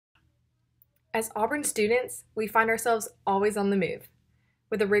As Auburn students, we find ourselves always on the move.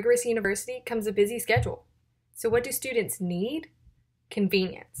 With a rigorous university comes a busy schedule. So, what do students need?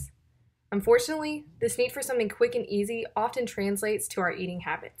 Convenience. Unfortunately, this need for something quick and easy often translates to our eating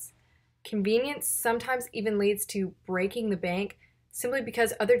habits. Convenience sometimes even leads to breaking the bank simply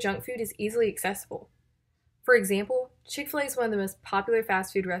because other junk food is easily accessible. For example, Chick-fil-A is one of the most popular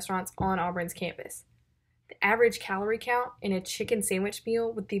fast food restaurants on Auburn's campus. The average calorie count in a chicken sandwich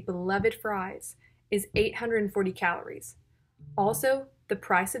meal with the beloved fries is 840 calories. Also, the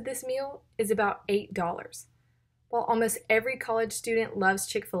price of this meal is about $8. While almost every college student loves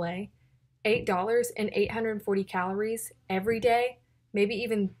Chick-fil-A, $8 and 840 calories every day, maybe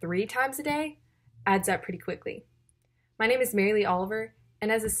even 3 times a day, adds up pretty quickly. My name is Leigh Oliver, and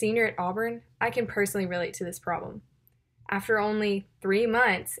as a senior at Auburn, I can personally relate to this problem. After only 3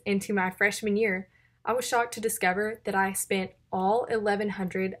 months into my freshman year, I was shocked to discover that I spent all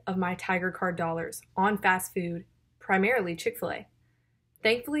 1,100 of my Tiger Card dollars on fast food, primarily Chick-fil-A.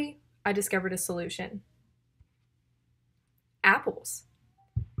 Thankfully, I discovered a solution. Apples.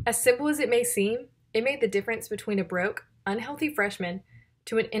 As simple as it may seem, it made the difference between a broke, unhealthy freshman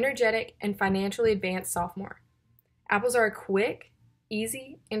to an energetic and financially advanced sophomore. Apples are a quick,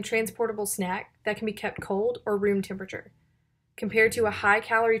 easy, and transportable snack that can be kept cold or room temperature. Compared to a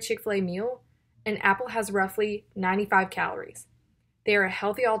high-calorie Chick-fil-A meal, an apple has roughly 95 calories. They are a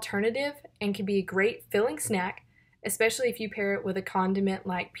healthy alternative and can be a great filling snack, especially if you pair it with a condiment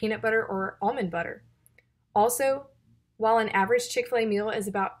like peanut butter or almond butter. Also, while an average Chick-fil-A meal is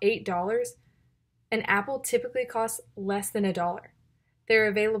about $8, an apple typically costs less than $1. They're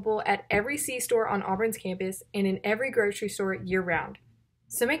available at every C-store on Auburn's campus and in every grocery store year-round.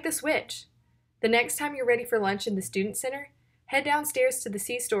 So make the switch. The next time you're ready for lunch in the Student Center, head downstairs to the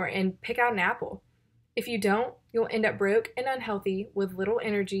C-store and pick out an apple. If you don't, you'll end up broke and unhealthy with little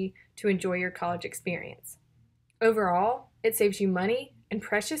energy to enjoy your college experience. Overall, it saves you money and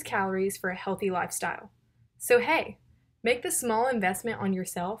precious calories for a healthy lifestyle. So hey, make the small investment on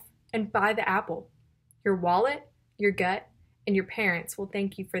yourself and buy the apple. Your wallet, your gut, and your parents will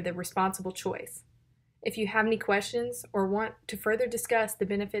thank you for the responsible choice. If you have any questions or want to further discuss the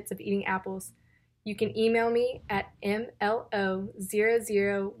benefits of eating apples, you can email me at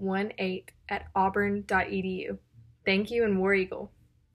mlo0018@auburn.edu. Thank you, and War Eagle.